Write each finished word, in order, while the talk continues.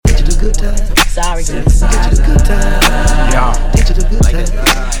good time. Sorry. Get you the good time. Yeah. Get you the good time.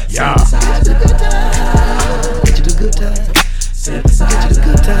 Yeah. Get you the good time. Get you the good time. Get you the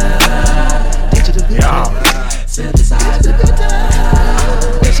good time. Get you the good time. Get you the good time.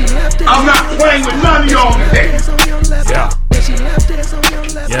 I'm not playing with none of y'all today. Yeah.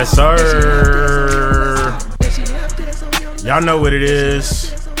 Yes, sir. Y'all know what it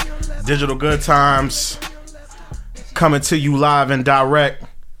is. Digital Good Times coming to you live and direct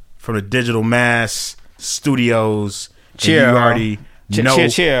from the Digital Mass Studios. Cheer. And you already know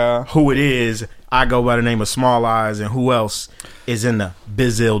Cheer. who it is. I go by the name of Small Eyes, and who else is in the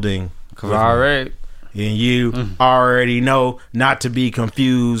building? All right. And you already know not to be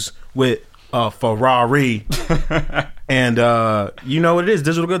confused with Ferrari. And you know what it is,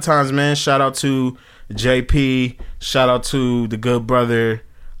 Digital Good Times, man. Shout out to JP. Shout out to the good brother.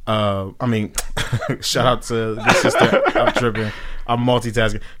 Shout out to the good sister. I'm tripping. I'm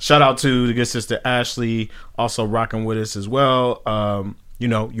multitasking. Shout out to the good sister Ashley, also rocking with us as well. You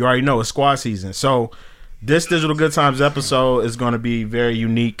know, you already know it's squad season. So this Digital Good Times episode is going to be very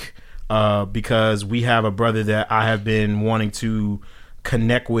unique because we have a brother that I have been wanting to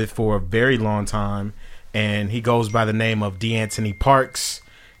connect with for a very long time, and he goes by the name of D'Anthony Parks,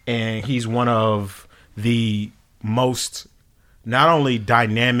 and he's one of the most not only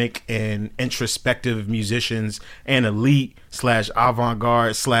dynamic and introspective musicians and elite /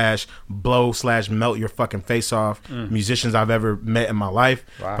 avant-garde / blow / melt your fucking face off musicians I've ever met in my life.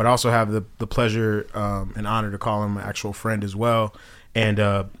 Wow. But I also have the pleasure and honor to call him an actual friend as well.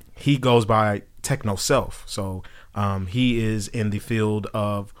 And he goes by Techno Self. So he is in the field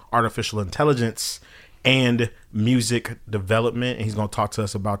of artificial intelligence and music development, and he's going to talk to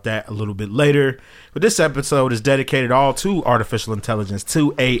us about that a little bit later. But this episode is dedicated all to artificial intelligence,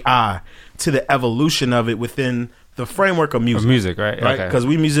 to AI, to the evolution of it within the framework of music. Right? Because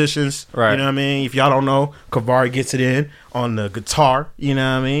we musicians, right? You know what I mean? If y'all don't know, Kavari gets it in on the guitar, you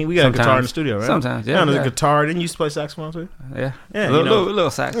know what I mean? We got a guitar in the studio, right? Sometimes, yeah. On the guitar. Didn't you used to play saxophone too? Yeah. Yeah, Little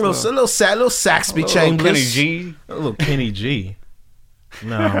sax. Little Saxby Chambers. Kenny G. A little Kenny G.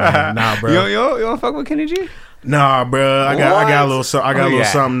 No, man, nah, bro. You don't fuck with Kenny G? Nah, bro. I got a little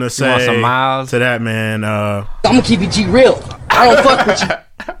something to say want some miles? to that, man. I'm gonna keep it G real. I don't fuck with you.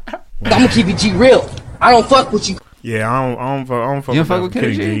 I'm gonna keep it G real. I don't fuck with you. Yeah, I don't fuck. You don't fuck with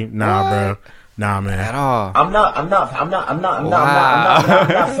Kenny G? Nah, bro. Nah, man. At all. I'm not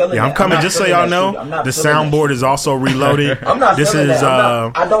feeling Yeah, I'm coming. Just so y'all know, the soundboard is also reloaded. I'm not This feeling is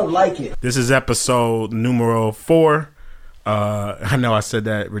that. I don't like it. This is episode numero 4. I know I said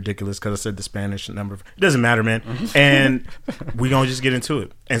that ridiculous because I said the Spanish number. It doesn't matter, man. And we gonna just get into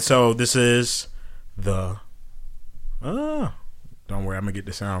it. And so this is the. Don't worry, I'm gonna get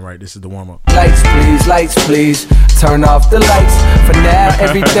the sound right. This is the warm up. Lights please, turn off the lights. For now,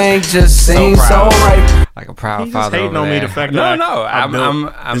 everything just seems so right. Like a proud He's father. just hating over on me there. the fact that I'm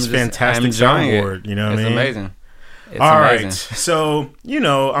this just fantastic enjoying soundboard. it. You know what I It's mean? amazing. It's All amazing. right. So, you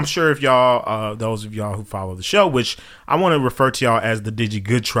know, I'm sure if y'all, those of y'all who follow the show, which I want to refer to y'all as the Digi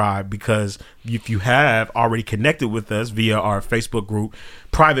Good Tribe, because if you have already connected with us via our Facebook group,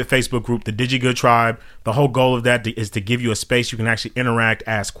 private Facebook group, the Digi Good Tribe, the whole goal of that is to give you a space you can actually interact,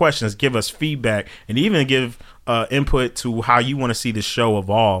 ask questions, give us feedback, and even give input to how you want to see the show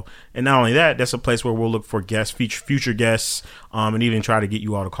evolve. And not only that, that's a place where we'll look for guests, future guests, and even try to get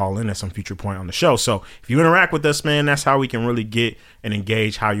you all to call in at some future point on the show. So if you interact with us, man, that's how we can really get and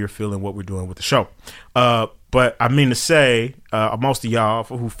engage how you're feeling, what we're doing with the show. But I mean to say, most of y'all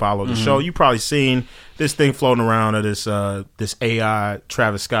who follow the show, you probably seen this thing floating around of this AI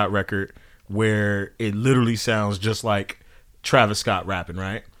Travis Scott record where it literally sounds just like Travis Scott rapping,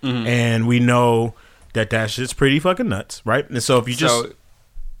 right? And we know that shit's pretty fucking nuts, right? And so if you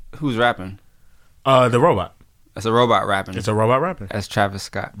who's rapping? The robot. It's a robot rapping. It's a robot rapping. That's Travis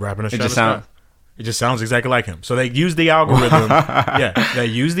Scott. Rapping as It Travis just sounds. Scott. It just sounds exactly like him. So they use the algorithm. Yeah, they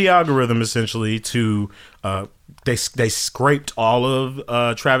use the algorithm essentially to they scraped all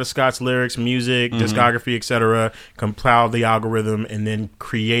of Travis Scott's lyrics, music, discography, etc., compiled the algorithm, and then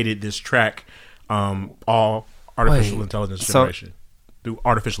created this track, all artificial intelligence generation through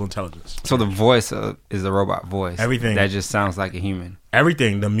artificial intelligence. So the voice is a robot voice. Everything that just sounds like a human.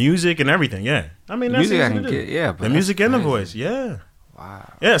 Everything, the music and everything. Yeah, I mean that's music I easy can to do. get. Yeah, but the music and the crazy. voice. Yeah.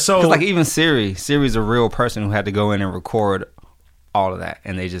 Wow. Yeah. So Because like even Siri's a real person who had to go in and record all of that,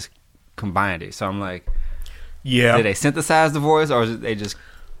 and they just combined it. So I'm like, yeah, did they synthesize the voice, or they just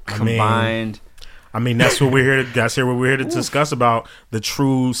combined? I mean, that's what we're here. That's what we're here to discuss about the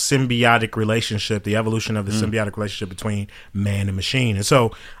true symbiotic relationship, the evolution of the symbiotic relationship between man and machine. And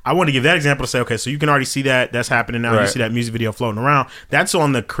so, I want to give that example to say, okay, so you can already see that's happening now. Right. You see that music video floating around. That's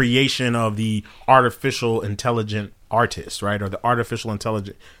on the creation of the artificial intelligent artist, right, or the artificial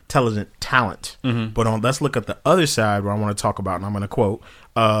intelligent talent. But let's look at the other side where I want to talk about, and I'm going to quote.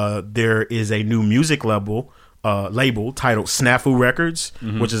 There is a new music label titled Snafu Records,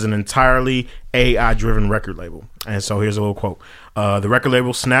 which is an entirely AI-driven record label. And so here's a little quote. The record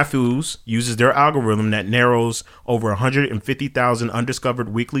label Snafu's uses their algorithm that narrows over 150,000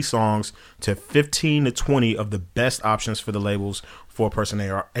 undiscovered weekly songs to 15 to 20 of the best options for the label's four-person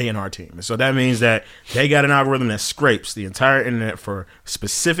A&R team. And so that means that they got an algorithm that scrapes the entire internet for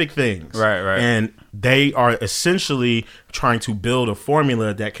specific things. Right. And they are essentially trying to build a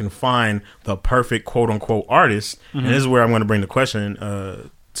formula that can find the perfect quote-unquote artist. And this is where I'm going to bring the question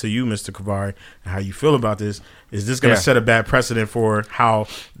to you, Mr. Kavari, and how you feel about this. Is this going to set a bad precedent for how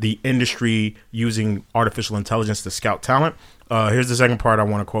the industry using artificial intelligence to scout talent? Here's the second part I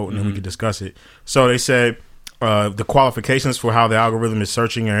want to quote, and then we can discuss it. So they said, the qualifications for how the algorithm is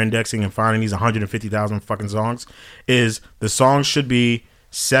searching or indexing and finding these 150,000 fucking songs is the songs should be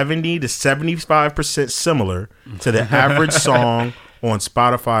 70 to 75% similar to the average song on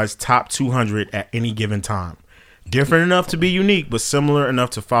Spotify's top 200 at any given time. Different enough to be unique, but similar enough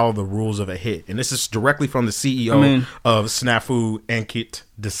to follow the rules of a hit. And this is directly from the CEO of Snafu, Ankit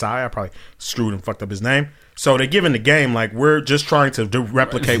Desai. I probably screwed and fucked up his name. So they're giving the game like we're just trying to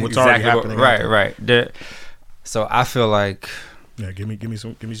replicate what's already happening. Right. So I feel like, give me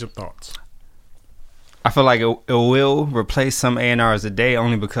some thoughts. I feel like it will replace some A&Rs today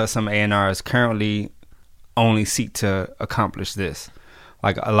only because some A&Rs currently only seek to accomplish this.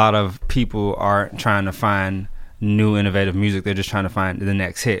 Like a lot of people aren't trying to find new innovative music. They're just trying to find the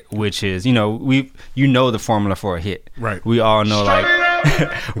next hit, which is, the formula for a hit. Right. We all know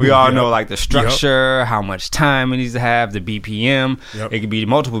know the structure, how much time it needs to have, the BPM. It could be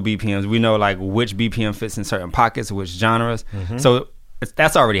multiple BPMs. We know like which BPM fits in certain pockets, which genres. So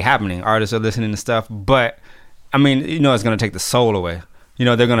that's already happening. Artists are listening to stuff, but I mean, it's going to take the soul away.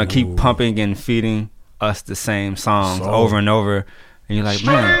 They're going to keep pumping and feeding us the same songs over and over. And you're like,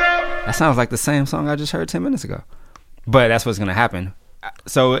 man, that sounds like the same song I just heard 10 minutes ago. But that's what's going to happen.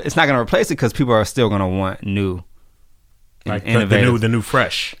 So it's not going to replace it because people are still going to want new, like innovative. the new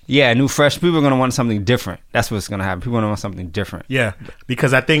fresh. Yeah, new fresh. People are going to want something different. That's what's going to happen. People are going to want something different. Yeah,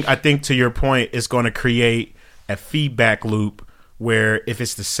 because I think to your point, it's going to create a feedback loop where if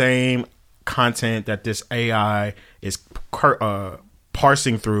it's the same content that this AI is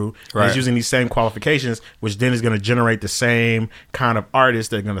parsing through, and it's using these same qualifications, which then is going to generate the same kind of artists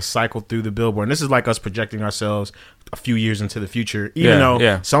that are going to cycle through the Billboard. And this is like us projecting ourselves a few years into the future, even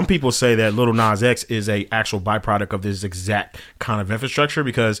though some people say that Lil Nas X is a actual byproduct of this exact kind of infrastructure,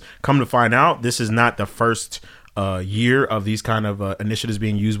 because come to find out, this is not the first year of these kind of initiatives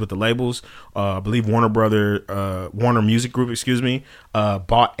being used with the labels. I believe Warner Music Group,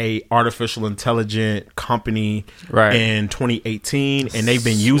 bought a artificial intelligent company in 2018, and they've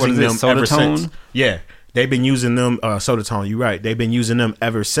been using them ever since. Yeah, they've been using them. Sodatone, you're right. They've been using them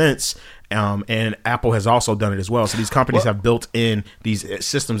ever since. And Apple has also done it as well. So these companies have built in these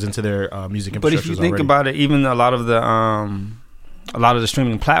systems into their music infrastructure. But if you think about it, even a lot of the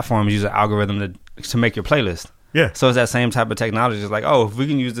streaming platforms use an algorithm to make your playlist. Yeah. So it's that same type of technology. It's like, if we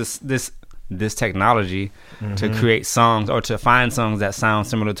can use this technology to create songs or to find songs that sound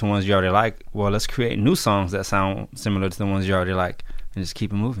similar to ones you already like, well, let's create new songs that sound similar to the ones you already like and just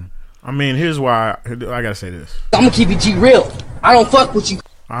keep it moving. I mean, here's why I gotta say this. I'm gonna keep it G real. I don't fuck with you.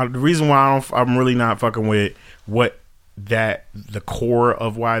 The reason why I'm really not fucking with the core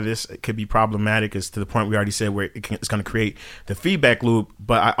of why this could be problematic is to the point we already said where it's going to create the feedback loop.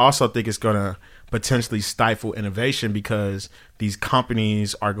 But I also think it's going to potentially stifle innovation because these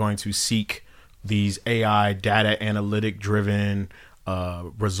companies are going to seek these AI data analytic driven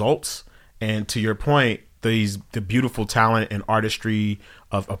results. And to your point, the beautiful talent and artistry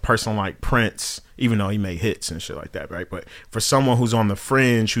of a person like Prince, even though he made hits and shit like that, right? But for someone who's on the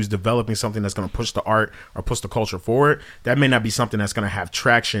fringe, who's developing something that's going to push the art or push the culture forward, that may not be something that's going to have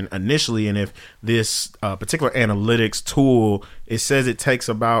traction initially. And if this particular analytics tool, it says it takes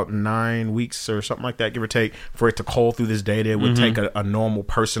about 9 weeks or something like that, give or take, for it to cull through this data. It would take a normal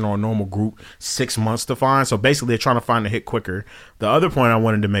person or a normal group 6 months to find. So basically, they're trying to find a hit quicker. The other point I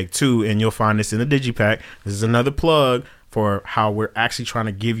wanted to make too, and you'll find this in the Digipack, this is another plug for how we're actually trying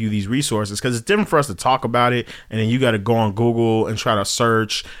to give you these resources, because it's different for us to talk about it and then you got to go on Google and try to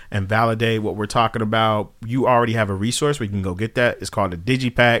search and validate what we're talking about. You already have a resource where you can go get that. It's called the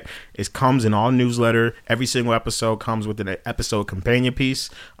Digipack. It comes in all newsletter. Every single episode comes with an episode companion piece.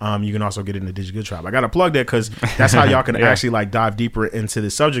 You can also get it in the DigiGood Tribe. I got to plug that because that's how y'all can actually like dive deeper into the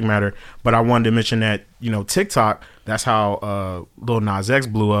subject matter. But I wanted to mention that, you know, TikTok, that's how Lil Nas X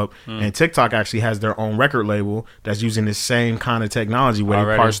blew up. And TikTok actually has their own record label that's using the same kind of technology where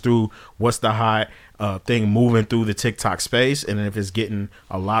they parse through what's the hot thing moving through the TikTok space. And then if it's getting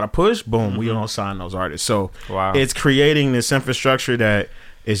a lot of push, boom, we don't sign those artists. So it's creating this infrastructure that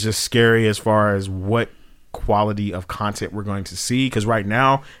is just scary as far as what quality of content we're going to see, because right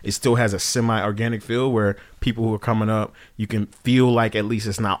now it still has a semi-organic feel where people who are coming up, you can feel like at least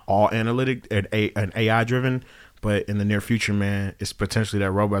it's not all analytic and AI driven. But in the near future, man, it's potentially that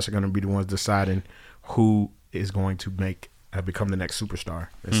robots are going to be the ones deciding who is going to become the next superstar.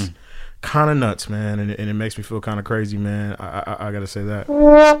 It's kind of nuts, man, and it makes me feel kind of crazy, man. I got to say that. I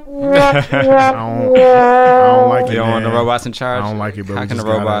don't like it, You don't man. want the robots in charge? I don't like it, but how we can the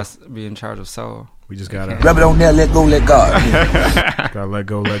just robots be in charge of soul? We just gotta Rub it on there, let go, let God. gotta let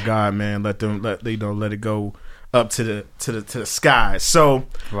go, let God, man. Let it go up to the sky. So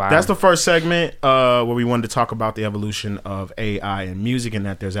that's the first segment where we wanted to talk about the evolution of AI in music, and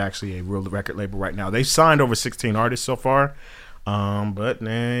that there's actually a real record label right now. They've signed over 16 artists so far, but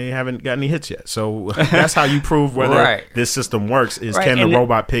they haven't got any hits yet. So that's how you prove whether this system works, is can the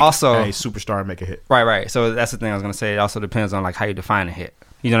robot pick also a superstar and make a hit. Right. So that's the thing I was going to say. It also depends on like how you define a hit.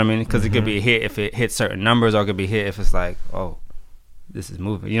 You know what I mean? Because it could be a hit if it hits certain numbers, or it could be a hit if it's like, oh, this is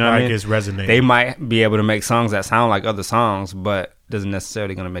moving. You know what I mean? It's resonating. They might be able to make songs that sound like other songs, but doesn't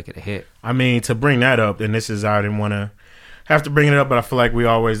necessarily going to make it a hit. I mean, to bring that up, and this is, I didn't want to have to bring it up, but I feel like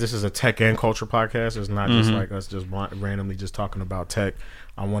this is a tech and culture podcast. It's not just like us just randomly just talking about tech.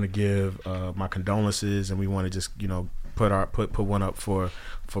 I want to give my condolences, and we want to just, you know, put one up for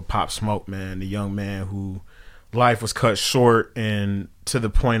Pop Smoke, man, the young man who life was cut short, and to the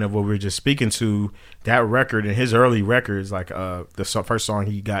point of what we were just speaking to, that record and his early records, like the first song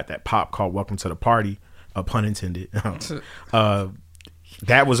he got that pop called Welcome to the Party, pun intended,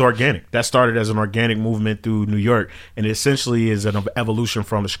 that was organic. That started as an organic movement through New York, and it essentially is an evolution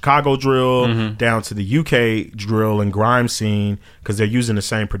from the Chicago drill down to the UK drill and grime scene, because they're using the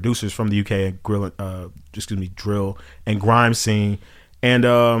same producers from the UK drill and grime scene. And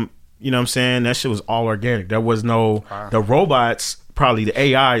you know what I'm saying? That shit was all organic. There was no the robots, probably the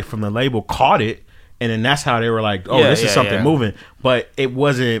AI from the label caught it, and then that's how they were like, oh, this is something moving. But it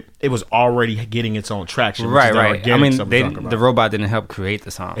wasn't. It was already getting its own traction. Right. I mean, the robot didn't help create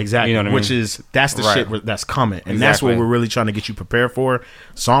the song. Exactly. You know what I mean? That's the shit that's coming, and that's what we're really trying to get you prepared for,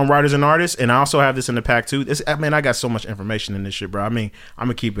 songwriters and artists. And I also have this in the pack too. I got so much information in this shit, bro. I mean, I'm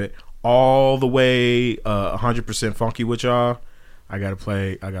gonna keep it all the way 100% funky with y'all. I gotta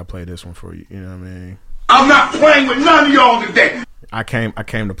play this one for you. You know what I mean? I'm not playing with none of y'all today. I came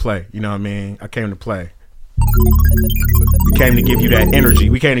to play. You know what I mean? I came to play. We came to give you that energy.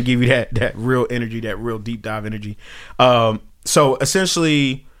 We came to give you that real energy, that real deep dive energy. So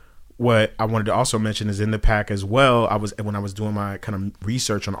essentially, what I wanted to also mention is in the pack as well. When I was doing my kind of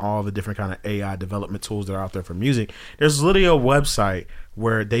research on all the different kind of AI development tools that are out there for music, there's literally a website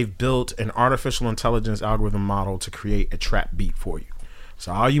where they've built an artificial intelligence algorithm model to create a trap beat for you.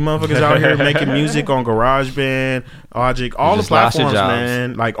 So all you motherfuckers out here making music on GarageBand, Logic, all the platforms,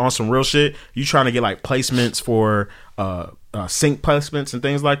 man, like on some real shit, you trying to get like placements for sync placements and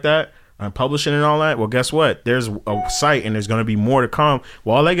things like that, and publishing and all that. Well, guess what? There's a site, and there's going to be more to come.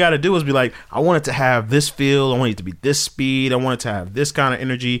 Well, all they got to do is be like, I want it to have this feel, I want it to be this speed, I want it to have this kind of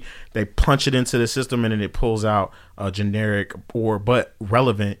energy. They punch it into the system, and then it pulls out a generic but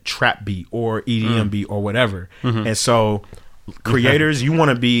relevant trap beat or EDM beat or whatever. And so creators, you want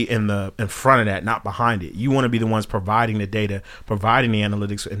to be in front of that, not behind it. You want to be the ones providing the data, providing the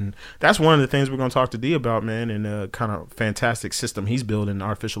analytics, and that's one of the things we're going to talk to D about, man, and the kind of fantastic system he's building,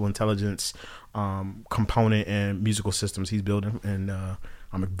 artificial intelligence component and musical systems he's building, and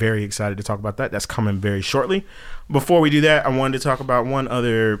I'm very excited to talk about that. That's coming very shortly. Before we do that, I wanted to talk about one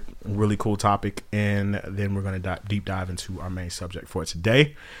other really cool topic, and then we're going to deep dive into our main subject for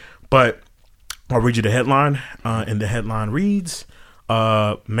today. But I'll read you the headline, and the headline reads,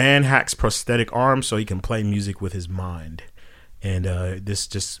 man hacks prosthetic arm so he can play music with his mind. And this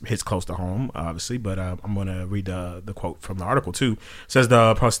just hits close to home, obviously, but I'm going to read the quote from the article, too. It says,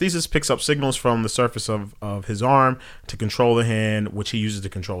 the prosthesis picks up signals from the surface of his arm to control the hand, which he uses to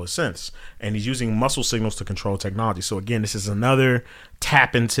control his sense. And he's using muscle signals to control technology. So, again, this is another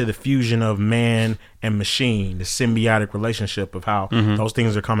tap into the fusion of man and machine, the symbiotic relationship of how those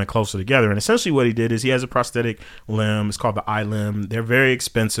things are coming closer together. And essentially what he did is he has a prosthetic limb. It's called the iLimb. They're very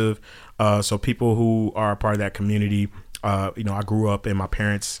expensive. So people who are a part of that community, I grew up and my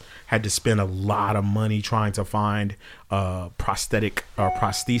parents had to spend a lot of money trying to find prosthetic or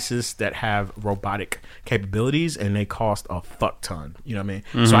prosthesis that have robotic capabilities, and they cost a fuck ton. You know what I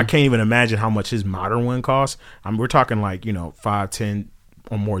mean? So I can't even imagine how much his modern one costs. We're talking like 5, 10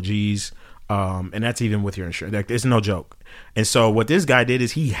 or more G's. And that's even with your insurance. Like, it's no joke. And so what this guy did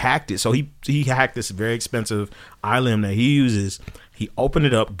is he hacked it. So he hacked this very expensive iLimb that he uses. He opened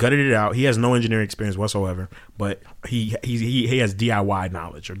it up, gutted it out. He has no engineering experience whatsoever, but he has DIY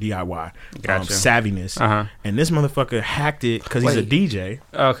knowledge or DIY savviness. And this motherfucker hacked it because he's a DJ.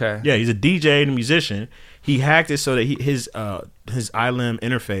 Okay. Yeah, he's a DJ and a musician. He hacked it so that his iLimb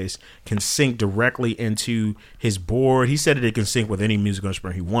interface can sync directly into his board. He said that it can sync with any musical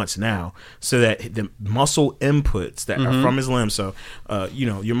instrument he wants now, so that the muscle inputs that are from his limb. So,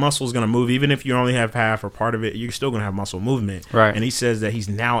 your muscle is going to move even if you only have half or part of it. You're still going to have muscle movement. Right. And he says that he's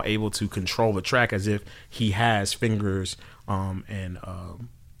now able to control the track as if he has fingers.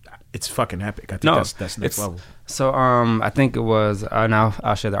 It's fucking epic. I think that's next level. So I think it was, and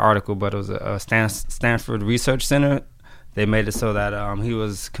I'll share the article, but it was a Stanford Research Center. They made it so that he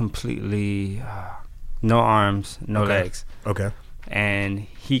was completely no arms, no legs. Okay. And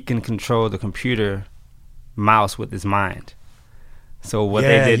he can control the computer mouse with his mind. So what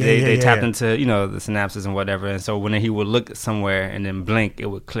they did, they tapped into, the synapses and whatever. And so when he would look somewhere and then blink, it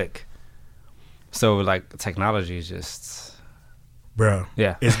would click. So like technology is just... Bro,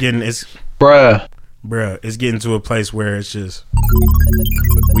 yeah, it's getting to a place where it's just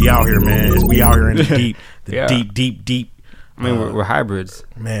we out here, man. We out here in the deep. I mean, we're hybrids,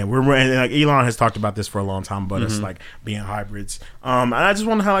 man. We're and like Elon has talked about this for a long time, but it's like being hybrids. And I just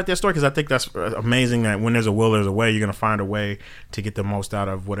want to highlight that story because I think that's amazing. That when there's a will, there's a way. You're gonna find a way to get the most out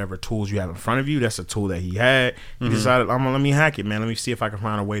of whatever tools you have in front of you. That's a tool that he had. He decided, let me hack it, man. Let me see if I can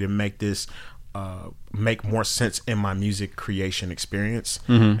find a way to make this. Make more sense in my music creation experience,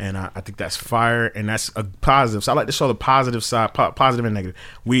 and I think that's fire, and that's a positive. So I like to show the positive side, positive and negative.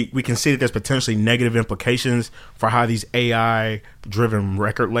 We can see that there's potentially negative implications for how these AI driven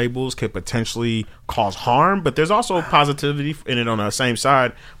record labels could potentially cause harm, but there's also positivity in it on the same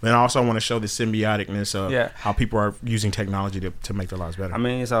side. But I also want to show the symbioticness of how people are using technology to make their lives better. I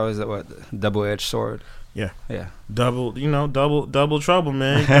mean, it's always a double-edged sword. Yeah. Double trouble,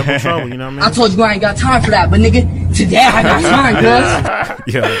 man. Double trouble, you know what I mean? I told you I ain't got time for that, but nigga, today I got time, cuz.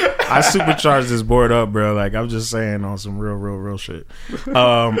 Yeah, I supercharged this board up, bro. Like, I'm just saying on some real shit.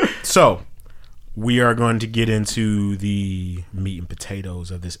 So, we are going to get into the meat and potatoes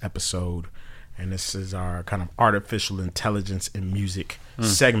of this episode. And this is our kind of artificial intelligence in music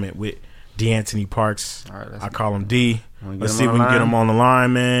segment with D'Anthony Parks. All right, I call him D. Let's see if we can get him on the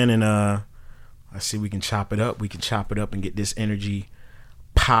line, man. And, let's see if we can chop it up. We can chop it up and get this energy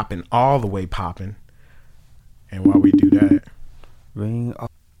popping, all the way popping. And while we do that, ring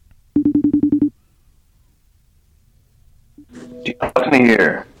up. D'Anthony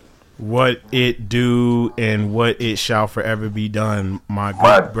here. What it do and what it shall forever be done, my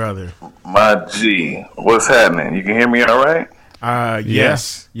good brother. My G. What's happening? You can hear me all right?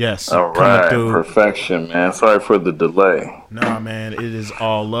 Yes. All right, perfection, man. Sorry for the delay. Nah, man, it is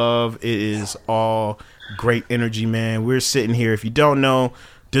all love. It is all great energy, man. We're sitting here. If you don't know,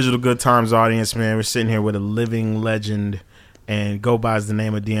 Digital Good Times audience, man, we're sitting here with a living legend and go by the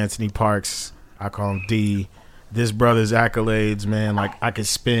name of D'Anthony Parks. I call him D. This brother's accolades, man, like I could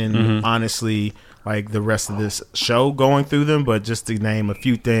spend honestly like the rest of this show going through them, but just to name a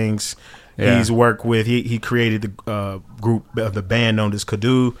few things. Yeah. He's worked with. He created the group of the band known as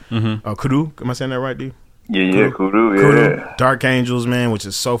Kudu. Kudu, am I saying that right, dude? Yeah, Kudu. Dark Angels, man, which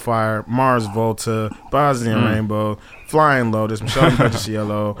is so fire. Mars Volta, Bosnian Rainbow, Flying Lotus, Michelle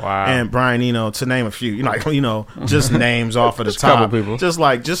Cielo, and Brian Eno, to name a few. Just names off of the top. Couple people.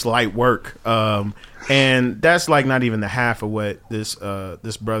 Just light work. And that's like not even the half of what this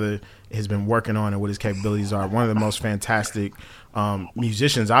brother has been working on and what his capabilities are. One of the most fantastic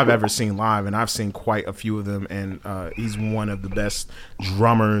musicians I've ever seen live, and I've seen quite a few of them, and he's one of the best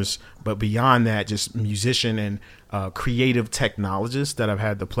drummers, but beyond that, just musician and creative technologist that I've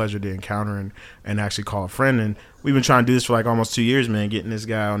had the pleasure to encounter and actually call a friend. And we've been trying to do this for like almost 2 years, man, getting this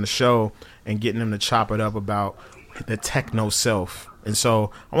guy on the show and getting him to chop it up about the techno self. And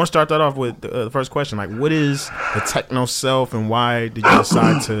so I want to start that off with the first question. Like, what is the techno self, and why did you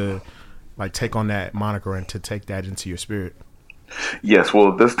decide to like take on that moniker and to take that into your spirit? Yes,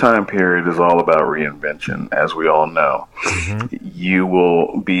 well, this time period is all about reinvention, as we all know. Mm-hmm. You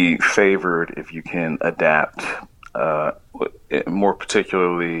will be favored if you can adapt, more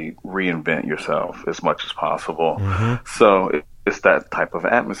particularly reinvent yourself as much as possible. Mm-hmm. So it's that type of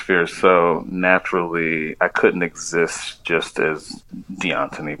atmosphere. So naturally, I couldn't exist just as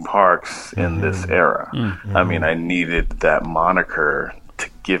DeAnthony Parks in this era. Mm-hmm. I mean, I needed that moniker to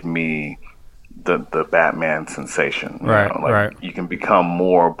give me the Batman sensation. Right. You can become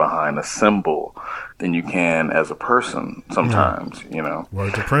more behind a symbol than you can as a person sometimes,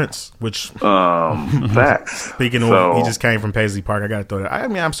 Word to Prince, which facts. Speaking of, he just came from Paisley Park. I got to throw that. I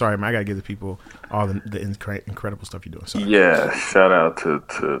mean, I'm sorry, man. I got to give the people all the incredible stuff you're doing. Sorry. Yeah, shout out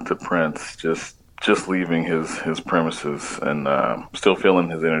to Prince. Just leaving his premises and still feeling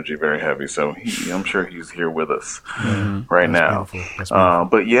his energy very heavy. So I'm sure he's here with us right now. Beautiful.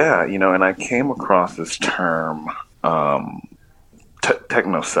 But yeah, and I came across this term,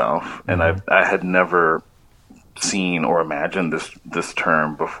 techno self, and I had never seen or imagined this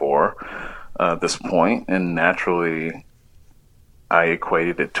term before this point, and naturally I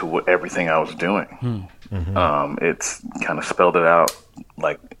equated it to everything I was doing. Mm-hmm. It's kind of spelled it out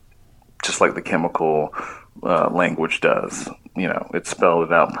just like the chemical language does. It spelled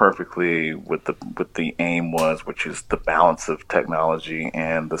it out perfectly with the aim was, which is the balance of technology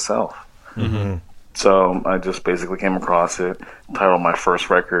and the self. Mm-hmm. So I just basically came across it, titled my first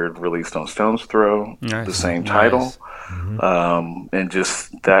record released on Stone's Throw, the same title. Mm-hmm. And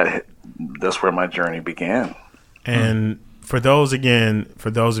just that's where my journey began. And for those of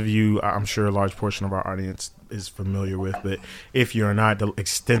you, I'm sure a large portion of our audience is familiar with, but if you're not, the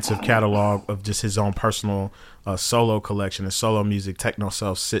extensive catalog of just his own personal solo collection and solo music, Techno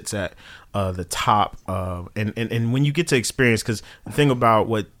Self sits at the top of, and when you get to experience, because the thing about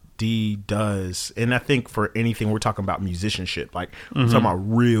what D does, and I think for anything, we're talking about musicianship, like we're talking about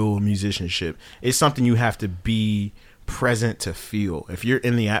real musicianship, it's something you have to be present to feel. If you're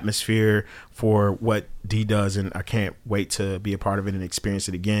in the atmosphere for what D does, and I can't wait to be a part of it and experience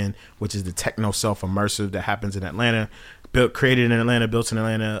it again, which is the Techno Self immersive that happens in Atlanta, created in Atlanta, built in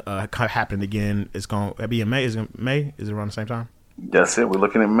Atlanta, happened again. It's going to be in May. Is it May? Is it around the same time? That's it. We're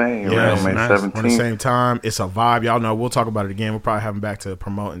looking at May. Around May 17th. At the same time, it's a vibe. Y'all know. We'll talk about it again. We'll probably have him back to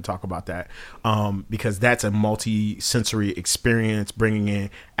promote and talk about that, because that's a multi-sensory experience, bringing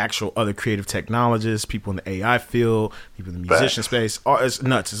in actual other creative technologists, people in the AI field, people in the musician space. Oh, it's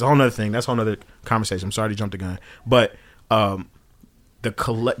nuts. It's a whole other thing. That's a whole other conversation. I'm sorry to jump the gun, but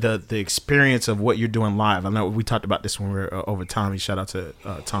the experience of what you're doing live. I know we talked about this when we were over Tommy. Shout out to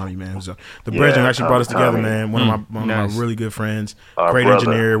Tommy, man. Who's the brethren actually brought us together, man. One of my really good friends, great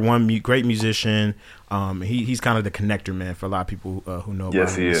engineer, great musician. He's kind of the connector, man, for a lot of people who know.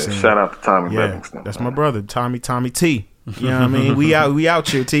 Yes, he is. Shout out to Tommy. Yeah, Livingston, that's my brother, Tommy T. You know what I mean? We out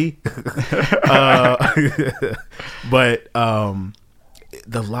here, T. But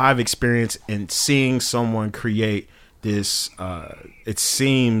the live experience and seeing someone create this, it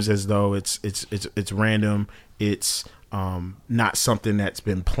seems as though it's random. It's not something that's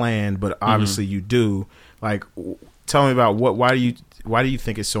been planned, but obviously you do. Like, tell me about why do you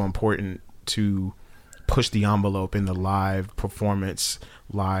think it's so important to push the envelope in the live performance,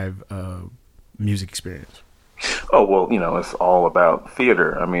 live music experience? Oh, well, it's all about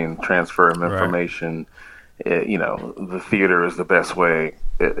theater. I mean, transfer of information. Right. The theater is the best way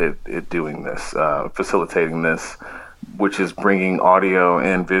at doing this, facilitating this, which is bringing audio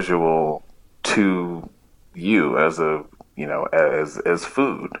and visual to you as as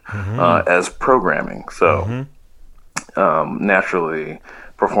food, as programming. So naturally,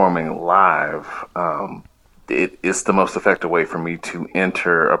 performing live, it's the most effective way for me to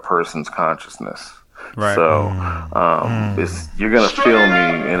enter a person's consciousness. Right. So you're gonna feel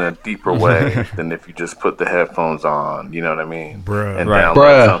me in a deeper way than if you just put the headphones on. You know what I mean? And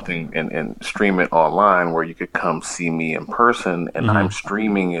download something and stream it online, where you could come see me in person, and I'm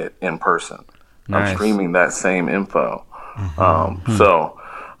streaming it in person. Nice. I'm streaming that same info. So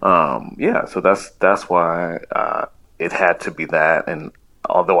that's why it had to be that. And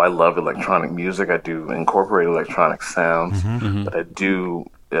although I love electronic music, I do incorporate electronic sounds, but I do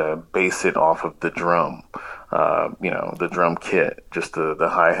base it off of the drum. the drum kit, just the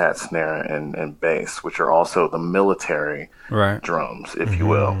hi-hat, snare, and bass, which are also the military drums, if you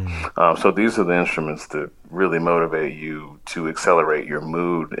will. So these are the instruments that really motivate you to accelerate your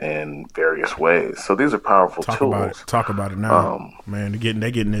mood in various ways. So these are powerful tools. Talk about it now, man.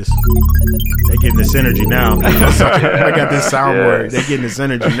 They're getting this energy now. I got this soundboard. They're getting this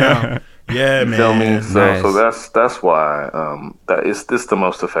energy now. Yeah, man. Feel me? Nice. So that's why this the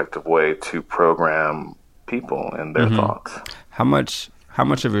most effective way to program people and their thoughts. How much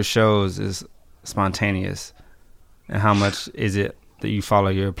of your shows is spontaneous, and how much is it that you follow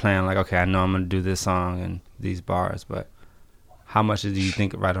your plan? Like, okay, I know I'm going to do this song and these bars, but how much do you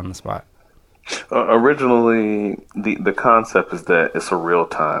think right on the spot? Originally, the concept is that it's a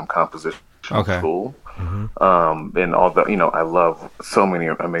real-time composition tool. And although, I love so many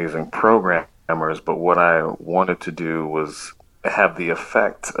amazing programmers, but what I wanted to do was have the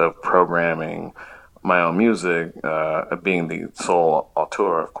effect of programming my own music, being the sole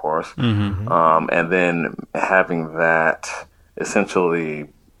auteur, of course, and then having that essentially,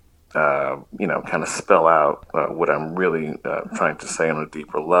 kind of spell out what I'm really trying to say on a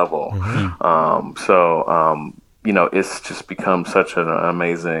deeper level. It's just become such an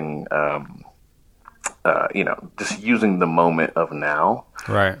amazing, just using the moment of now.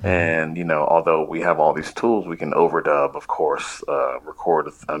 Right. And, although we have all these tools, we can overdub, of course, record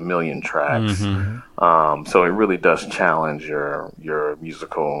a million tracks. So it really does challenge your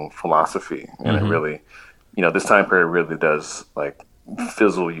musical philosophy. And it really, this time period really does like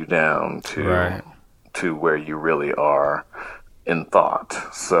fizzle you down to where you really are in thought.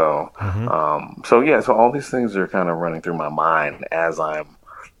 So, so all these things are kind of running through my mind as I'm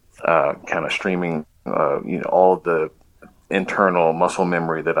kind of streaming, all of the internal muscle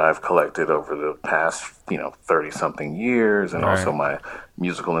memory that I've collected over the past, 30 something years, and also my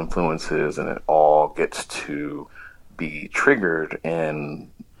musical influences, and it all gets to be triggered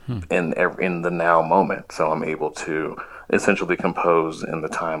in the now moment. So I'm able to essentially compose in the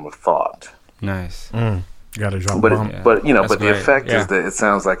time of thought. Nice. Gotta drop but bomb. But the effect is that it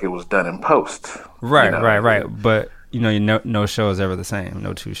sounds like it was done in post. Right. But no show is ever the same.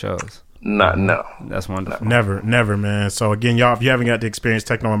 No two shows. No. That's wonderful. Never, man. So again, y'all, if you haven't got to experience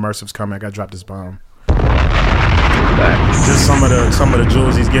Techno Immersive's coming, I gotta drop this bomb. Just some of the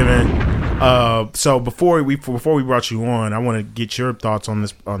jewels he's giving. So before we brought you on, I want to get your thoughts on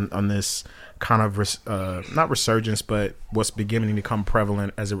this on this kind of not resurgence, but what's beginning to become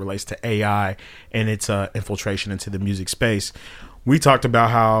prevalent as it relates to AI and its infiltration into the music space. We talked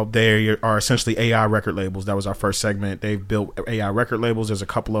about how they are essentially AI record labels. That was our first segment. They've built AI record labels. There's a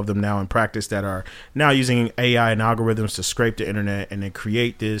couple of them now in practice that are now using AI and algorithms to scrape the internet and then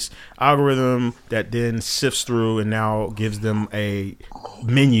create this algorithm that then sifts through and now gives them a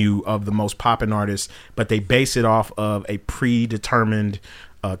menu of the most popping artists, but they base it off of a predetermined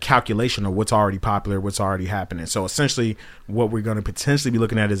calculation of what's already popular, what's already happening. So essentially what we're going to potentially be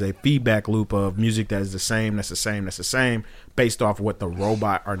looking at is a feedback loop of music that is the same, that's the same, based off what the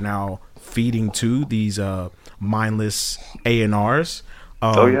robot are now feeding to these mindless A&Rs.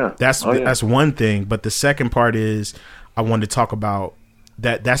 That's one thing. But the second part is I wanted to talk about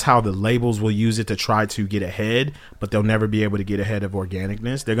that's how the labels will use it to try to get ahead, but they'll never be able to get ahead of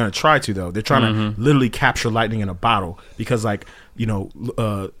organicness. They're going to try to, though. They're trying to literally capture lightning in a bottle because, like,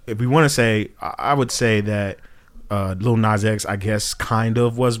 if we want to say, I would say that Lil Nas X, I guess, kind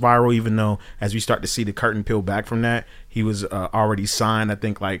of was viral, even though as we start to see the curtain peel back from that, he was already signed, I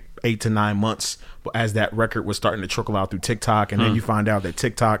think, like 8 to 9 months as that record was starting to trickle out through TikTok. And then you find out that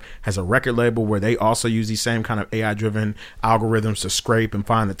TikTok has a record label where they also use these same kind of AI-driven algorithms to scrape and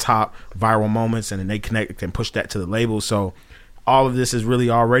find the top viral moments, and then they connect and push that to the label. So all of this is really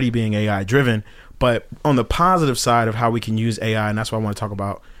already being AI-driven. But on the positive side of how we can use AI, and that's why I want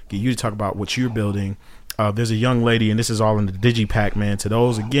to get you to talk about what you're building. There's a young lady, and this is all in the Digipack, man. To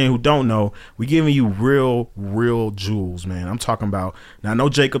those, again, who don't know, we're giving you real jewels, man. I'm talking about, now, no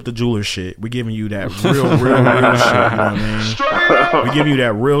Jacob the Jeweler shit. We're giving you that real shit, you know what I mean? We're giving you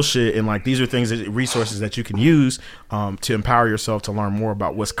that real shit, and, like, these are things, resources that you can use to empower yourself to learn more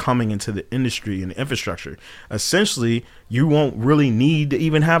about what's coming into the industry and the infrastructure. Essentially, you won't really need to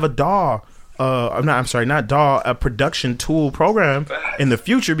even have a DAW. Not DAW, a production tool program in the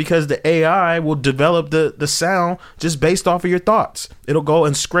future, because the AI will develop the sound just based off of your thoughts. It'll go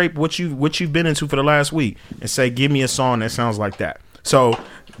and scrape what you've been into for the last week and say, give me a song that sounds like that. So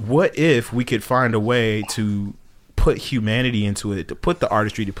what if we could find a way to put humanity into it, to put the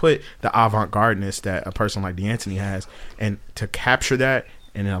artistry, to put the avant-gardeness that a person like D'Antoni has, and to capture that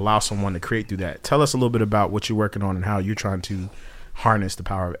and then allow someone to create through that. Tell us a little bit about what you're working on and how you're trying to harness the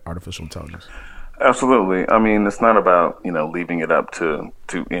power of artificial intelligence. Absolutely. I mean, it's not about, leaving it up to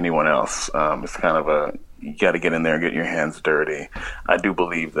anyone else. It's kind of you got to get in there and get your hands dirty. I do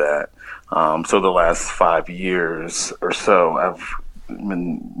believe that. So the last 5 years or so, I've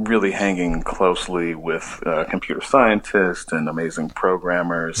been really hanging closely with computer scientists and amazing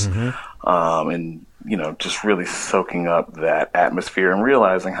programmers, and just really soaking up that atmosphere and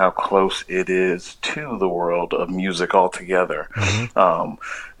realizing how close it is to the world of music altogether.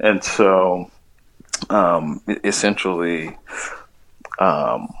 And so, essentially,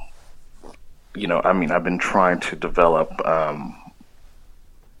 I've been trying to develop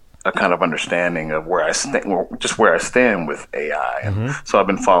a kind of understanding of where I stand with AI. And so I've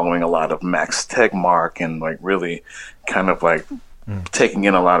been following a lot of Max Tegmark and really kind of taking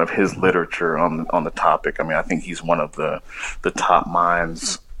in a lot of his literature on the topic. I mean, I think he's one of the top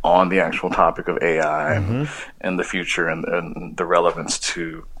minds on the actual topic of AI and the future and the relevance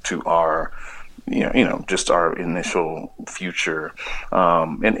to our just our initial future.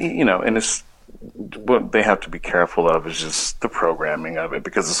 And it's what they have to be careful of is just the programming of it,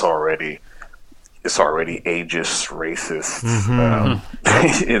 because it's already ageist, racist.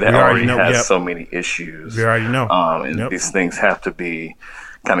 It already has so many issues. We already know. And these things have to be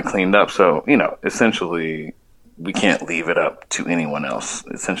kind of cleaned up. So, essentially, we can't leave it up to anyone else.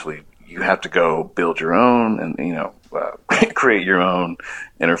 Essentially, you have to go build your own and, create your own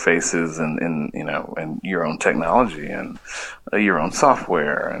interfaces and your own technology and your own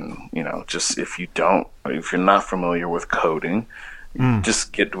software. And, just if you're not familiar with coding,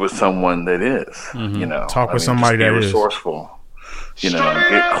 just get with someone that is, talk with somebody that is resourceful,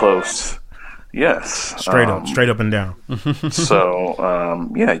 get close. Yes. Straight up and down. So,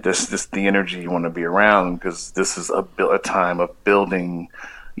 this the energy you want to be around, because this is a time of building.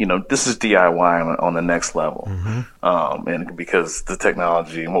 This is DIY on the next level. And because the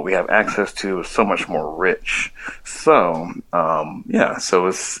technology and what we have access to is so much more rich. So, so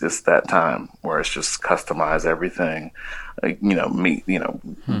it's that time where it's just customize everything,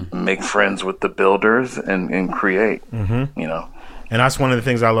 make friends with the builders and create, And that's one of the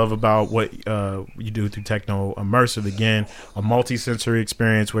things I love about what you do through Techno Immersive. Again, a multi-sensory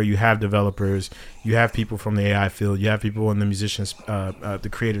experience where you have developers, you have people from the AI field, you have people in the musicians, the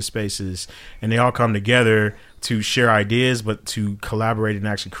creative spaces, and they all come together to share ideas, but to collaborate and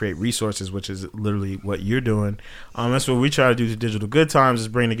actually create resources, which is literally what you're doing. That's what we try to do to Digital Good Times, is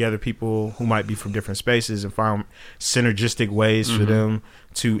bring together people who might be from different spaces and find synergistic ways for them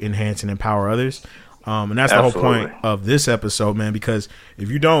to enhance and empower others. And that's the whole point of this episode, man, because if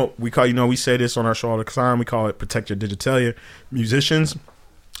you don't, we say this on our show all the time, we call it protect your digitalia. Musicians,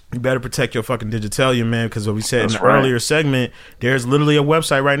 you better protect your fucking digitalia, man, because what we said in the earlier segment, there's literally a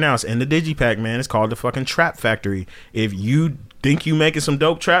website right now. It's in the Digipack, man. It's called the fucking Trap Factory. If you think you making some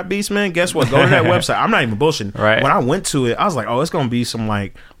dope trap beats, man, guess what? Go to that website. I'm not even bullshitting. Right. When I went to it, I was like, oh, it's gonna be some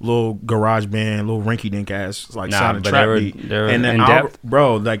little garage band, little rinky dink ass sounding trap beat. And then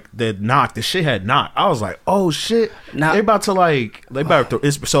the shit had knock. I was like, oh shit. They about to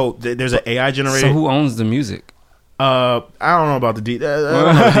there's an AI generated. So who owns the music? I don't know about the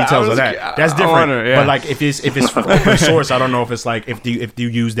details of that. That's different. But if it's open source, I don't know if it's if you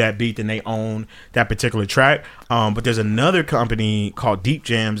use that beat, then they own that particular track. But there's another company called Deep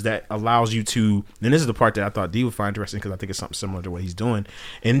Jams that allows you to, and this is the part that I thought D would find interesting, because I think it's something similar to what he's doing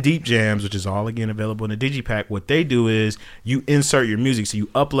in Deep Jams, which is all again available in the Digipack. What they do is you insert your music, so you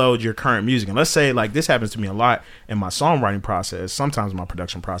upload your current music, and let's say this happens to me a lot in my songwriting process, sometimes my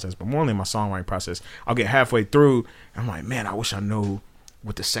production process, but more in my songwriting process. I'll get halfway through, I'm like, man, I wish I knew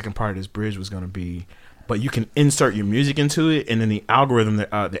what the second part of this bridge was going to be. But you can insert your music into it, and then the algorithm,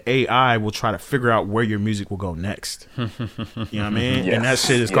 the AI, will try to figure out where your music will go next. You know what I mean? Yes. And that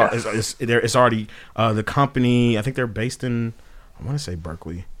shit is called. It's already the company. I think they're based in, I want to say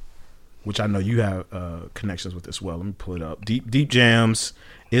Berkeley, which I know you have connections with as well. Let me pull it up. Deep Jams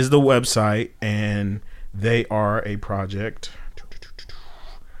is the website, and they are a project.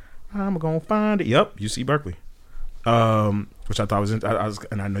 I'm gonna find it. Yep, UC Berkeley. Which I thought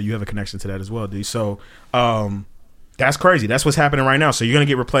and I know you have a connection to that as well, D. So, that's crazy. That's what's happening right now. So you're gonna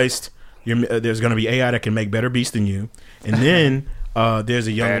get replaced. There's gonna be AI that can make better beats than you, and then there's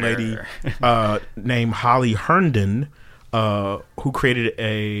a young lady named Holly Herndon, who created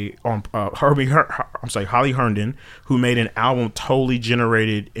Holly Herndon, who made an album totally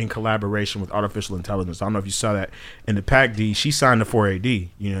generated in collaboration with artificial intelligence. I don't know if you saw that in the pack, D. She signed to 4AD.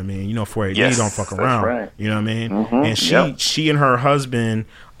 You know what I mean? 4AD don't fuck around. Right. You know what I mean? And she and her husband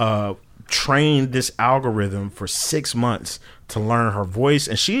trained this algorithm for 6 months to learn her voice.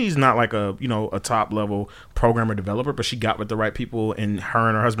 And she's not like a top level programmer developer, but she got with the right people, and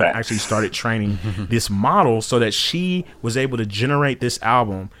her husband actually started training this model so that she was able to generate this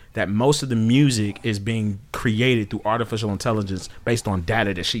album, that most of the music is being created through artificial intelligence based on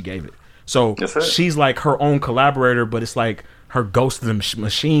data that she gave it. So she's like her own collaborator, but it's like her ghost of the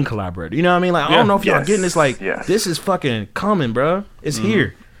machine collaborator. You know what I mean? Like, I don't know if y'all getting this. Like, this is fucking coming, bro. It's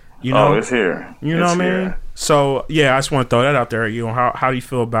here. You know? Oh, it's here. You know what I mean? So, yeah, I just want to throw that out there. You know, how do you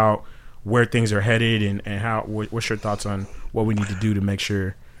feel about where things are headed, and how? What's your thoughts on what we need to do to make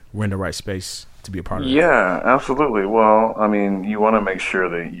sure we're in the right space to be a part of it? Yeah, absolutely. Well, I mean, you want to make sure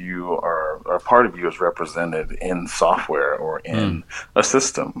that you are, a part of you is represented in software or in a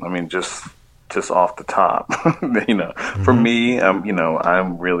system. I mean, just off the top, for me,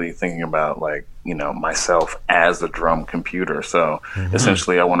 I'm really thinking about myself as a drum computer. So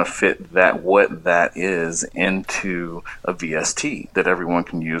essentially I want to fit what that is into a VST that everyone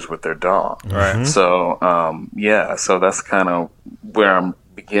can use with their DAW. Right. So, so that's kind of where I'm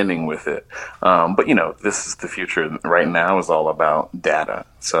beginning with it. But this is the future. Right now is all about data.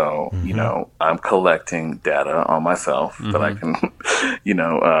 So, I'm collecting data on myself that I can,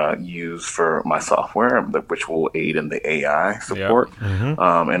 use for my software, which will aid in the AI support. Yep.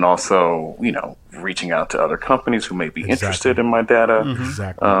 And also, reaching out to other companies who may be interested in my data.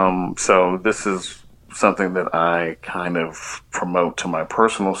 Exactly. So this is something that I kind of promote to my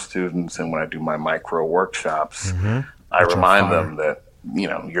personal students. And when I do my micro workshops, I remind them that,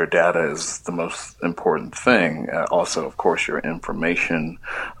 your data is the most important thing. Also, of course, your information.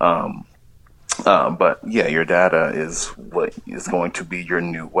 But yeah, your data is what is going to be your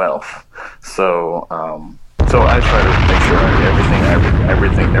new wealth. So, so I try to make sure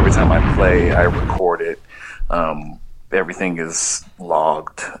everything, every time I play, I record it. Everything is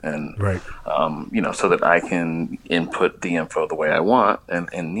logged and, so that I can input the info the way I want and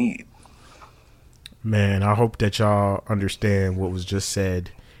need. Man, I hope that y'all understand what was just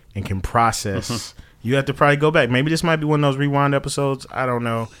said and can process. You have to probably go back. Maybe this might be one of those rewind episodes. I don't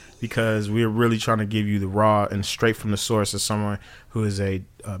know, because we're really trying to give you the raw and straight from the source as someone who is a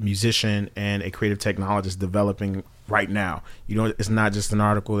musician and a creative technologist developing right now. It's not just an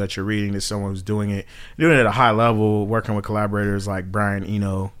article that you're reading. It's someone who's doing it at a high level, working with collaborators like Brian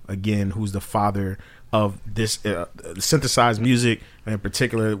Eno, again, who's the father of this synthesized music, and in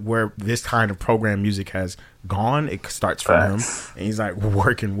particular where this kind of program music has gone. It starts from him, and he's like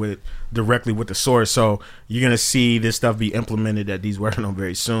working directly with the source. So you're gonna see this stuff be implemented that he's working on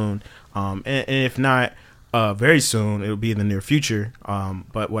very soon, and if not very soon, it'll be in the near future.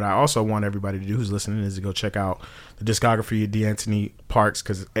 But what I also want everybody to do who's listening is to go check out the discography of D'Antoni Parks,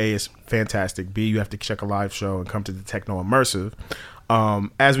 because A, is fantastic. B, you have to check a live show and come to the Techno Immersive.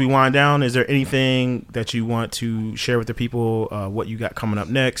 As we wind down, is there anything that you want to share with the people, what you got coming up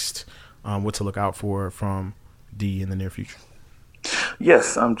next, what to look out for from D in the near future?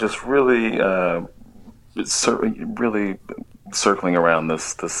 Yes, I'm just really circling around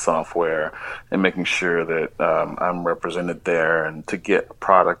this software and making sure that I'm represented there and to get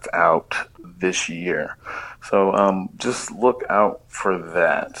product out this year. So just look out for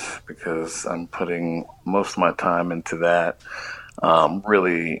that, because I'm putting most of my time into that.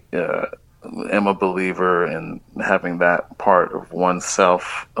 Really am a believer in having that part of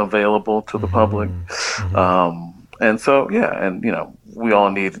oneself available to the public. And so, we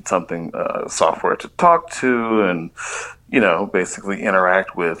all needed something, software to talk to and, basically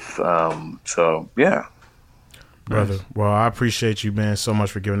interact with. So, yeah. Brother, well, I appreciate you, man, so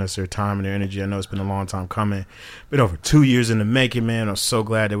much for giving us your time and your energy. I know it's been a long time coming. Been over 2 years in the making, man. I'm so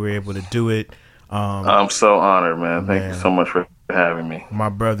glad that we were able to do it. I'm so honored, man. Thank you so much for having me. My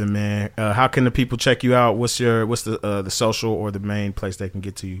brother, man. How can the people check you out? What's the social or the main place they can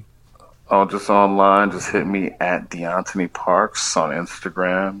get to you? Oh, just online. Just hit me at D'Antoni Parks on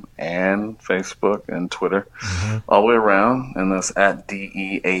Instagram and Facebook and Twitter, all the way around. And that's at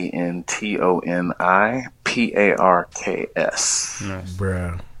DeAntoniParks. Nice.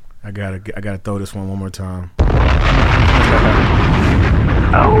 Bruh, I gotta throw this one more time.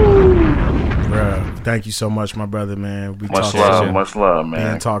 Bruh, thank you so much, my brother, man. Much love, man.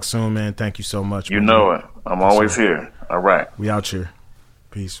 And talk soon, man. Thank you so much. You know it. I'm always here. All right. We out here.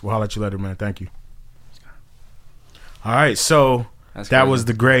 Peace. We'll holler at you later, man. Thank you. All right, so that was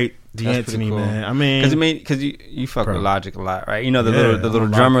the great D'Antoni, cool. Man. I mean, because you fuck with Logic a lot, right? You know the little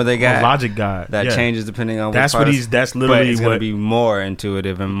drummer they got, Logic guy, that changes depending on that's what he's. That's literally it's going to be more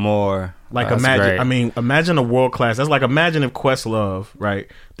intuitive and more like imagine a world class. That's like imagine if Questlove,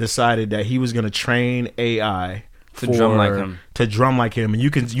 right, decided that he was going to train AI to drum like him. To drum like him, and you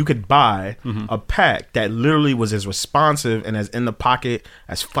could buy a pack that literally was as responsive and as in the pocket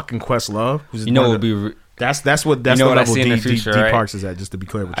as fucking Questlove. Who's You know, it would be. that's the what level I see in the future, D right? Parks is at. Just to be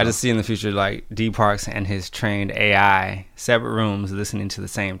clear with you, I just see in the future like D Parks and his trained AI, separate rooms, listening to the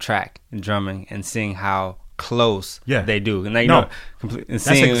same track and drumming and seeing how close they do. And they that's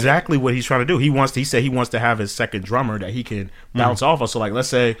exactly what he's trying to do. He said he wants to have his second drummer that he can bounce off of. So like, let's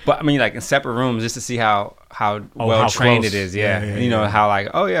say, but I mean, like in separate rooms, just to see how well trained it is. Yeah, you know how like,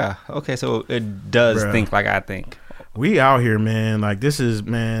 oh yeah, okay, so it does think like I think. We out here, man. Like this is,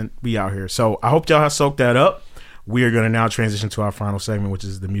 man, we out here. So I hope y'all have soaked that up. We are going to now transition to our final segment, which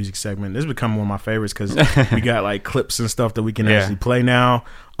is the music segment. This has become one of my favorites because we got like clips and stuff that we can actually play now.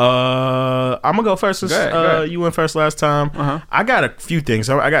 I'm gonna go first since go ahead. you went first last time. I got a few things.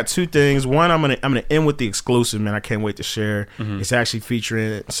 I got two things. One, I'm gonna end with the exclusive, man. I can't wait to share. It's actually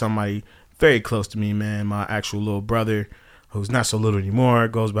featuring somebody very close to me, man. My actual little brother, who's not so little anymore,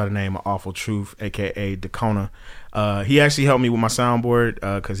 goes by the name of Awful Truth, aka Dakona. He actually helped me with my soundboard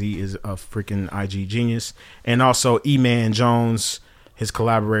because he is a freaking IG genius, and also E-Man Jones, his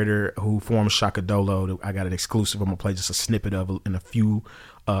collaborator, who formed Shaka Dolo. I got an exclusive. I'm gonna play just a snippet of in a few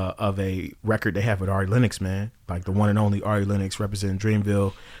of a record they have with Ari Lennox, man. Like the one and only Ari Lennox representing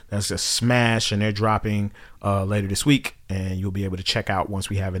Dreamville. That's a smash, and they're dropping later this week, and you'll be able to check out once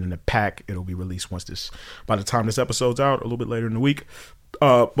we have it in the pack. It'll be released by the time this episode's out, a little bit later in the week.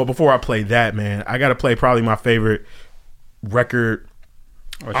 But before I play that, man, I gotta play probably my favorite record.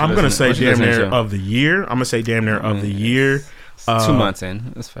 I'm gonna say damn near of the year. I'm gonna say damn near of the year. 2 months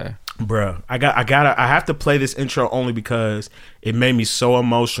in, that's fair, bruh. I have to play this intro only because it made me so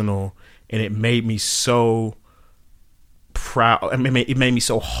emotional and it made me so proud. I mean, it made me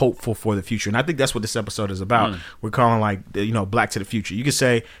so hopeful for the future, and I think that's what this episode is about. We're calling like Black to the Future. You could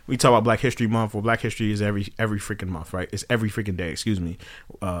say we talk about Black History Month. Well, Black History is every freaking month, right? It's every freaking day. Excuse me.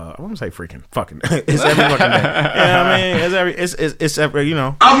 I want to say freaking fucking. It's every fucking day. Yeah, I mean, it's every. You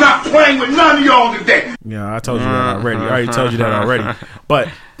know. I'm not playing with none of y'all today. Yeah, I told you that already. I already told you that already. But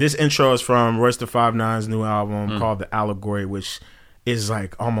this intro is from Royce da 5'9's new album called The Allegory, which is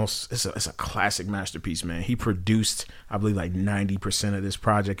like almost it's a classic masterpiece, man. He produced, I believe, like 90% of this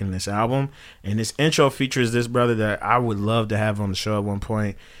project in this album, and this intro features this brother that I would love to have on the show at one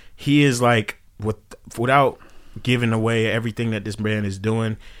point. He is like, without giving away everything that this band is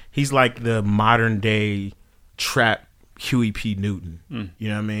doing, he's like the modern day trap Huey P. Newton. You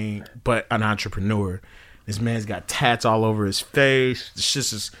know what I mean? But an entrepreneur. This man's got tats all over his face. It's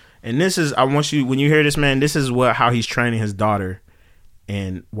just and this is, I want you, when you hear this, man, this is how he's training his daughter.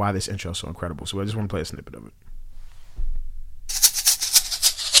 And why this intro is so incredible. So I just want to play a snippet of it.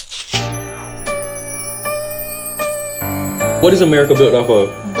 What is America built off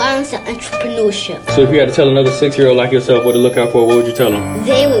of? Violence and entrepreneurship. So if you had to tell another 6-year-old like yourself what to look out for, what would you tell them?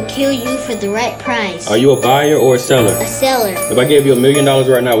 They will kill you for the right price. Are you a buyer or a seller? A seller. If I gave you $1 million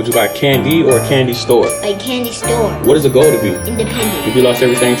right now, would you buy candy or a candy store? A candy store. What is the goal to be? Independent. If you lost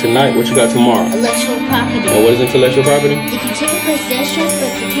everything tonight, what you got tomorrow? Intellectual property. And what is intellectual property? They can take your possessions,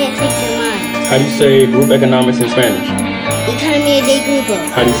 but they can't take your mind. How do you say group economics in Spanish? Economía de grupo.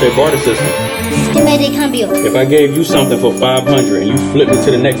 How do you say barter system? Sistema de cambio. If I gave you something for $500 and you flipped it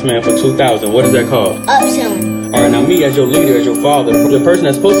to the next man for $2,000, what is that called? Upselling. All right, now me as your leader, as your father, the person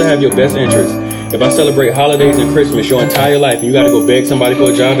that's supposed to have your best interest. If I celebrate holidays and Christmas your entire life and you got to go beg somebody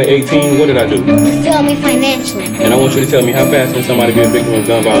for a job at 18, what did I do? You failed me financially. And I want you to tell me, how fast can somebody be a victim of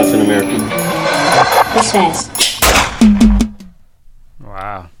gun violence in America? This fast.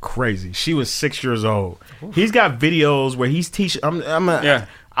 Wow. Crazy. She was 6 years old. He's got videos where he's teaching.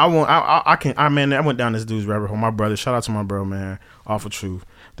 I went down this dude's rabbit hole. My brother, shout out to my bro, man. Awful Truth.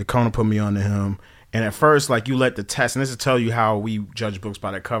 Dakona put me on to him. And at first, like, you let the tats, and this will tell you how we judge books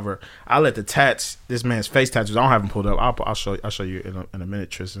by their cover. I let the tats, this man's face tattoos, I don't have them pulled up. I'll show you in a minute,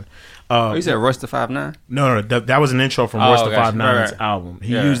 Tristan. You said Royce da 5'9"? No, that was an intro from Royce da 5'9's right. album.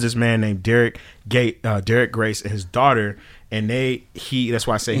 He used this man named Derek Grace and his daughter, and that's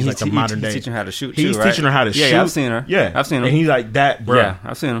why I say he's like the modern day. He's teaching her how to shoot. He's teaching her how to shoot. Yeah, I've seen her. Yeah, I've seen him. And he's like that, bro. Yeah,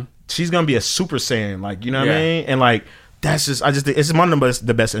 I've seen him. She's gonna be a Super Saiyan, like, you know what I mean? And like, that's just, it's one of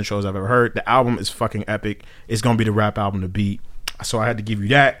the best intros I've ever heard. The album is fucking epic. It's gonna be the rap album to beat. So I had to give you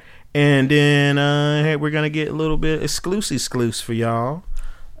that. And then hey, we're gonna get a little bit exclusive for y'all.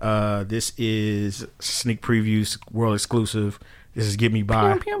 This is sneak previews, world exclusive. This is Get Me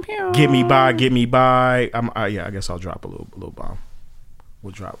By. Pew, pew, pew. Get Me By. I guess I'll drop a little bomb.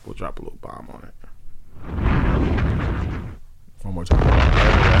 We'll drop a little bomb on it. One more time.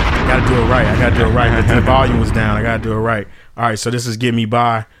 I gotta do it right. The volume was down. I gotta do it right. All right, so this is Get Me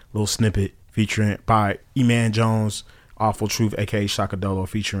By. Little snippet. featuring by E-Man Jones, Awful Truth, aka Shaka Dolo,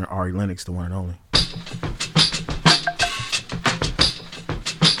 featuring Ari Lennox, the one and only.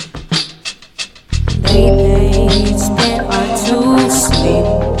 Baby, spent our two sleep.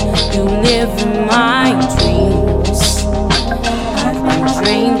 You live in my dreams. I've been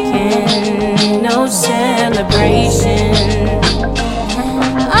drinking, no celebration.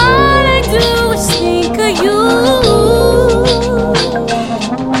 All I do is think of you.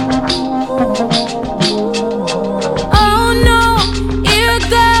 Oh no, here I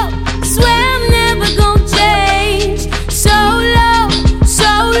go. Swear I'm never gonna change. So low,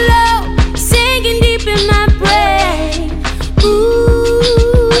 singing deep in my brain.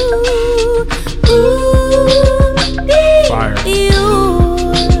 Fire.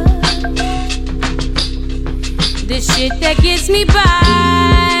 This shit that gets me by.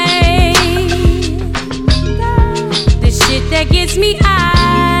 This shit that gets me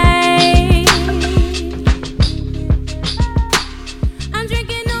high. I'm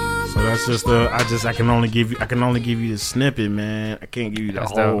drinking on. So that's just I can only give you the snippet, man. I can't give you the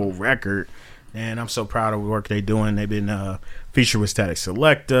whole record. And I'm so proud of the work they're doing. They've been featured with Static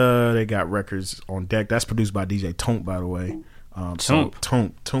Selecta. They got records on deck. That's produced by DJ Toomp, by the way.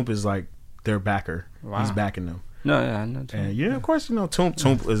 Toomp is like their backer. Wow. He's backing them. No, yeah, I know. And yeah, of course,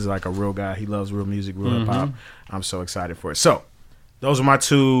 Toomp is like a real guy. He loves real music, real hip hop. I'm so excited for it. So those are my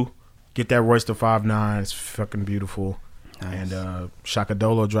two. Get that Royce da 5'9". It's fucking beautiful. Nice. And Shaka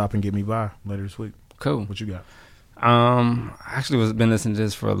Dolo dropping Get Me By later this week. Cool. What you got? I actually been listening to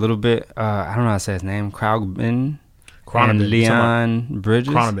this for a little bit. I don't know how to say his name. Khruangbin and Leon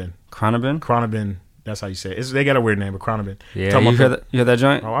Bridges. Khruangbin. That's how you say it. They got a weird name, but Khruangbin. Yeah, you heard that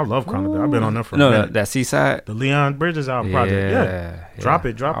joint? Oh, I love Khruangbin. I've been on them for a minute. That Seaside? The Leon Bridges album project. Yeah. Drop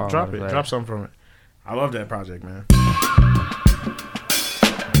it. Oh, Drop something from it. I love that project, man.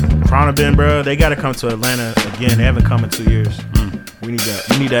 Khruangbin, bro, they got to come to Atlanta again. They haven't come in 2 years. We need that.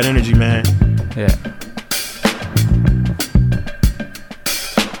 We need that energy, man. Yeah.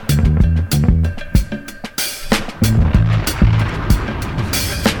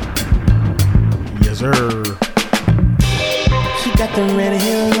 Sir. She got the red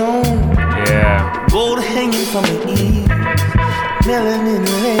hair on. Yeah. Gold hanging from the ears. Melanin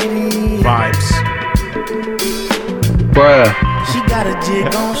lady. Vibes. Bruh. She got a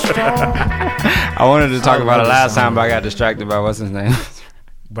jig on strong. I wanted to talk about it last time, but I got distracted by what's his name.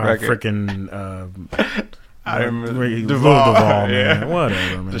 By freaking I remember Duval, man.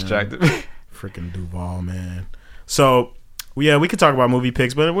 Whatever, man. Distracted. Freaking Duval, man. So yeah, we could talk about movie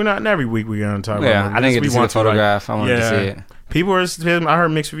picks, but we're not every week we're gonna talk about. Yeah, I didn't get to see the photograph. I wanted to see it. People are. I heard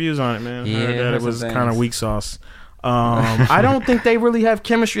mixed reviews on it, man. Yeah, I heard that it was kind of weak sauce. I don't think they really have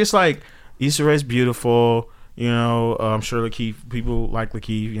chemistry. It's like Issa Rae's beautiful. You know, I'm sure Lakeith, people like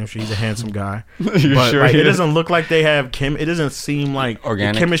Lakeith. I'm sure he's a handsome guy. But sure like, it doesn't look like they have it doesn't seem like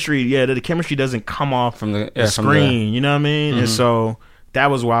organic the chemistry. Yeah, the chemistry doesn't come off from the screen. You know what I mean? And so that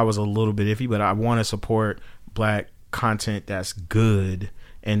was why I was a little bit iffy. But I want to support black content that's good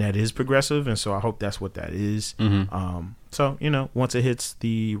and that is progressive, and so I hope that's what that is. So once it hits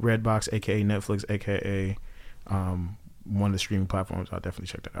the Redbox, aka Netflix, aka one of the streaming platforms, I'll definitely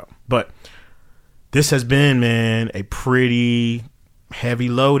check that out. But this has been, man, a pretty heavy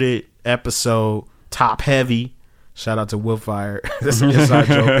loaded episode, top heavy. Shout out to Wolfire. That's an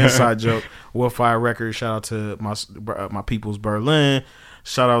inside joke. Wolfire Records. Shout out to my people's Berlin.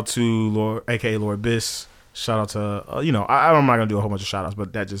 Shout out to Lord, aka Lord Biss. Shout out to, I'm not going to do a whole bunch of shout outs,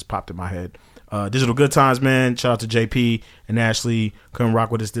 but that just popped in my head. Digital Good Times, man. Shout out to JP and Ashley. Couldn't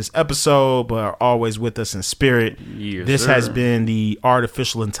rock with us this episode, but are always with us in spirit. Yes, this sir. has been the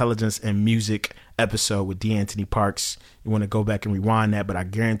Artificial Intelligence and Music episode with D'Anthony Parks. You want to go back and rewind that, but I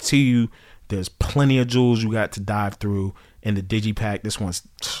guarantee you there's plenty of jewels you got to dive through in the Digipack. This one's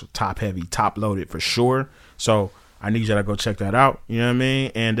top heavy, top loaded for sure. So I need you to go check that out. You know what I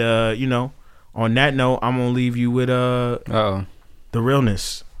mean? And, on that note, I'm gonna leave you with the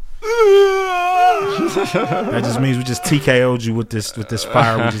realness. That just means we just TKO'd you with this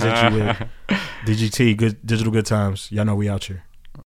fire we just hit you with. DGT, Digital Good Times. Y'all know we out here.